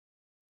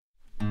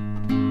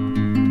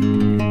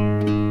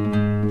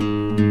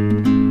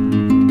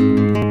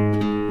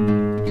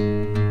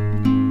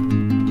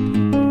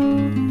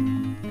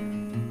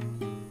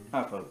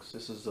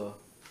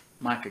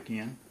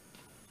again.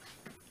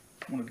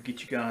 I wanted to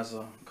get you guys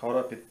caught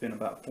up. It's been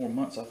about 4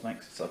 months, I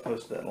think, since I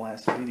posted that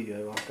last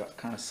video. I got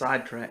kind of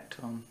sidetracked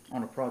on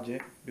a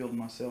project, building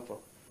myself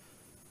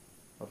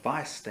a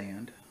vice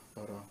stand,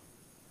 but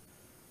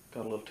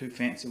got a little too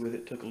fancy with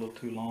it, took a little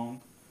too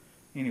long.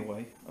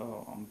 Anyway,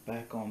 I'm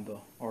back on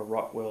our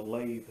Rockwell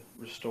lathe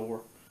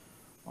restore.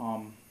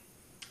 I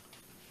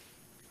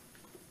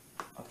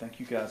think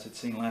you guys had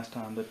seen last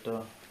time that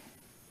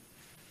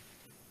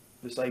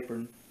this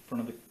apron in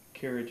front of the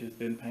carriage has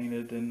been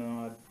painted, and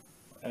I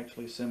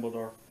actually assembled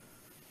our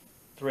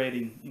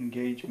threading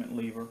engagement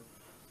lever.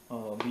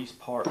 These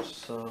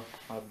parts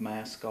I've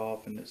masked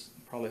off, and it's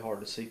probably hard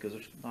to see because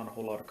there's not a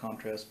whole lot of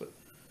contrast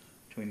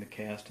between the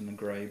cast and the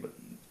gray, but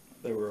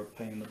they were a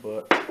pain in the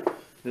butt.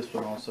 This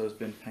one also has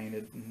been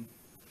painted, and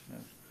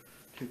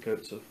 2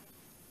 coats of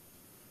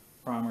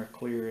primer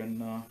clear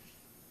and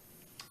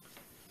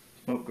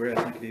smoke gray,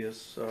 I think it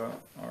is.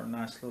 Our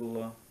nice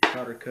little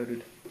powder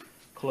coated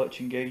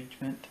clutch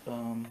engagement,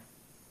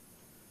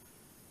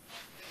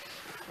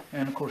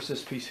 and of course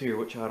this piece here,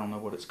 which I don't know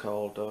what it's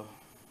called.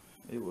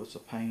 It was a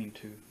pain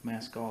to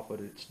mask off, but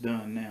it's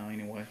done now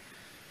anyway.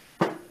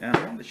 And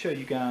I wanted to show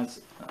you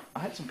guys, I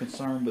had some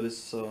concern with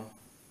this, I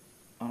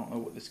don't know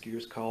what this gear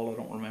is called, I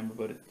don't remember,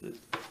 but it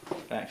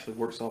actually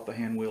works off the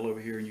hand wheel over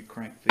here, and you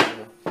crank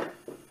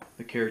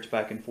the carriage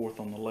back and forth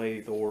on the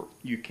lathe, or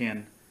you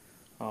can,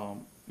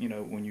 you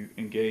know, when you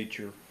engage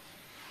your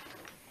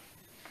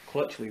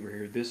clutch lever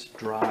here, this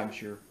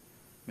drives your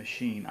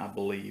machine, I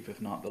believe,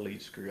 if not the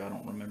lead screw, I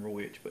don't remember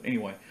which. But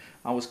anyway,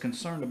 I was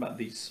concerned about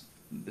this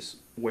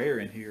wear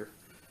in here,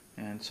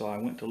 and so I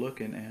went to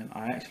looking, and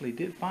I actually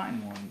did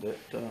find one that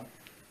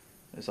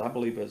is, I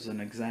believe, is an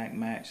exact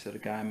match that a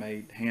guy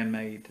made,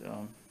 handmade,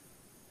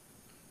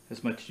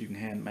 as much as you can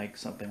hand make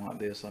something like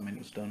this. I mean, it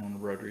was done on a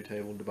rotary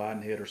table,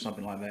 dividing head or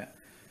something like that.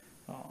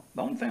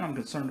 The only thing I'm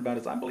concerned about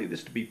is I believe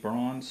this to be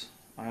bronze.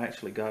 I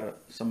actually got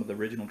some of the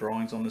original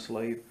drawings on this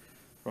lathe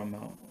from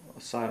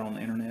a site on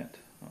the internet,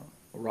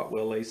 a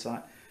Rockwell lathe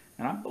site,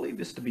 and I believe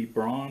this to be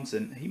bronze,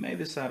 and he made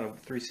this out of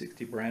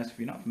 360 brass. If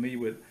you're not familiar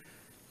with,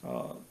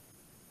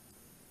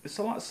 it's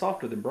a lot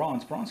softer than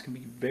bronze. Bronze can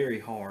be very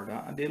hard.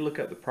 I did look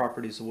up the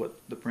properties of what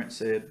the print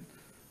said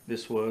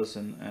this was,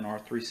 and our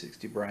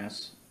 360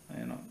 brass,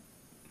 and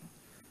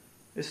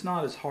it's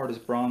not as hard as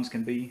bronze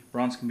can be.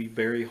 Bronze can be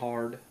very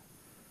hard,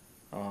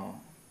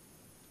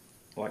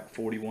 like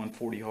 41,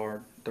 40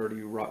 hard,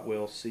 30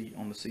 Rockwell C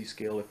on the C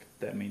scale, if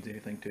that means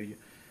anything to you.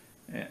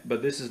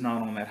 But this is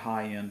not on that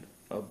high end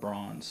of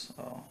bronze.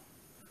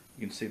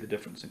 You can see the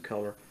difference in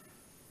color,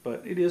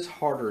 but it is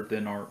harder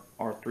than our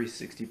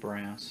 360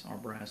 brass, our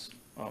brass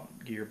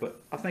gear.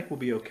 But I think we'll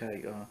be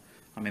okay.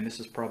 I mean, this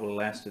has probably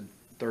lasted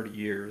 30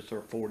 years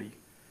or 40,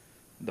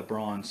 the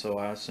bronze. So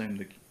I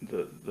assume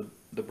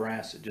the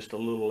brass at just a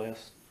little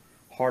less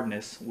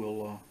hardness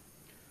will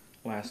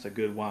last a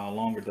good while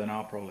longer than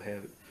I'll probably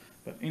have it.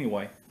 But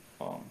anyway,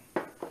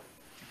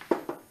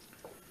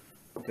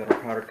 we've got our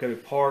powder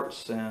coated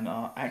parts, and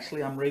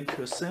actually I'm ready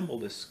to assemble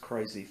this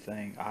crazy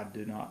thing. I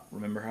do not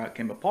remember how it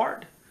came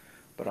apart,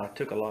 but I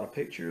took a lot of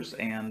pictures,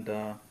 and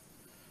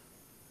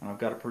I've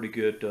got a pretty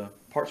good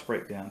parts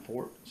breakdown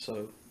for it.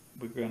 So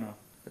we're going to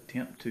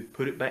attempt to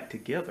put it back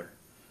together,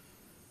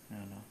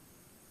 and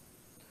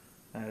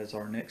that is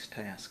our next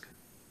task.